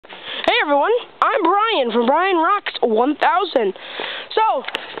everyone, I'm Brian from Brian Rocks 1000. So,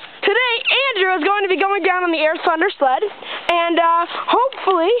 today Andrew is going to be going down on the Air Thunder sled, and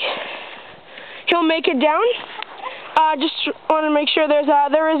hopefully he'll make it down. Just want to make sure there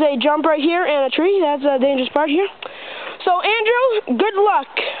is a jump right here and a tree. That's a dangerous part here. So Andrew, good luck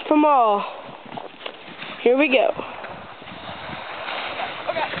from all. Here we go.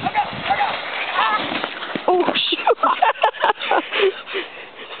 Okay. Oh shoot!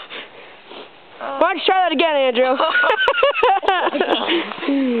 Why don't you try that again, Andrew?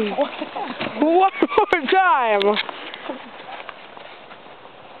 One more time.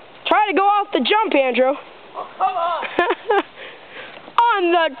 Try to go off the jump, Andrew.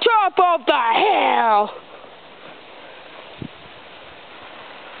 On the top of the hill.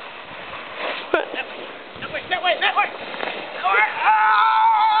 That way.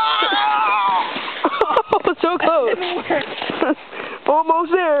 Oh, so close.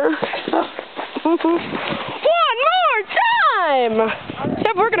 Almost there. One more time.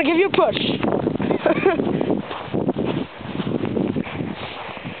 Yep, we're gonna give you a push.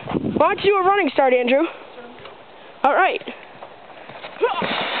 Why don't you do a running start, Andrew? All right.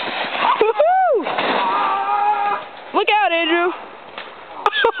 Look out, Andrew.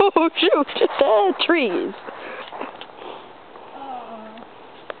 Oh, shoot. Trees.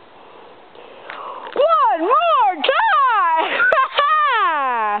 One more time!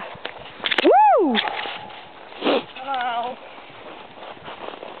 Woo! Wow.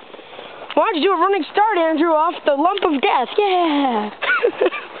 Why don't you do a running start, Andrew, off the lump of death? Yeah!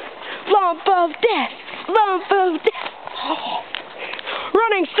 Lump of death! Lump of death!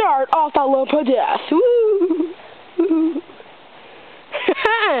 Running start off the lump of death! Woo! Woo.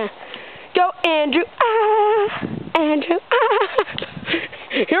 Go, Andrew! Andrew!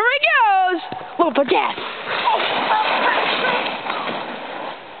 Here he goes! Lump of death!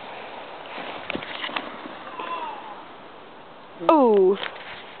 Ooh.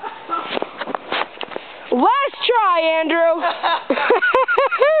 Last try, Andrew!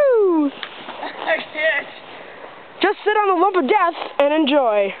 Just sit on the lump of death and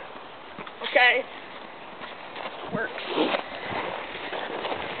enjoy. Okay. Works.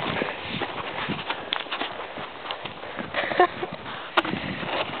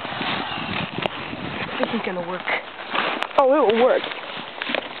 This is gonna work. Oh, it will work.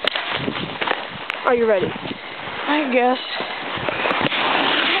 Are you ready? I guess.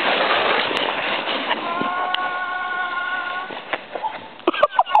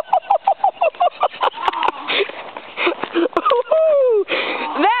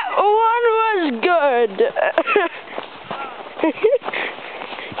 That one was good.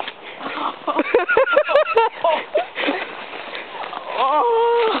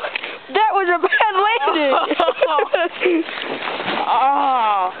 That was a bad landing.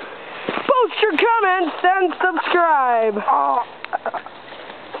 Post your comments and subscribe.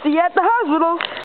 See you at the hospital.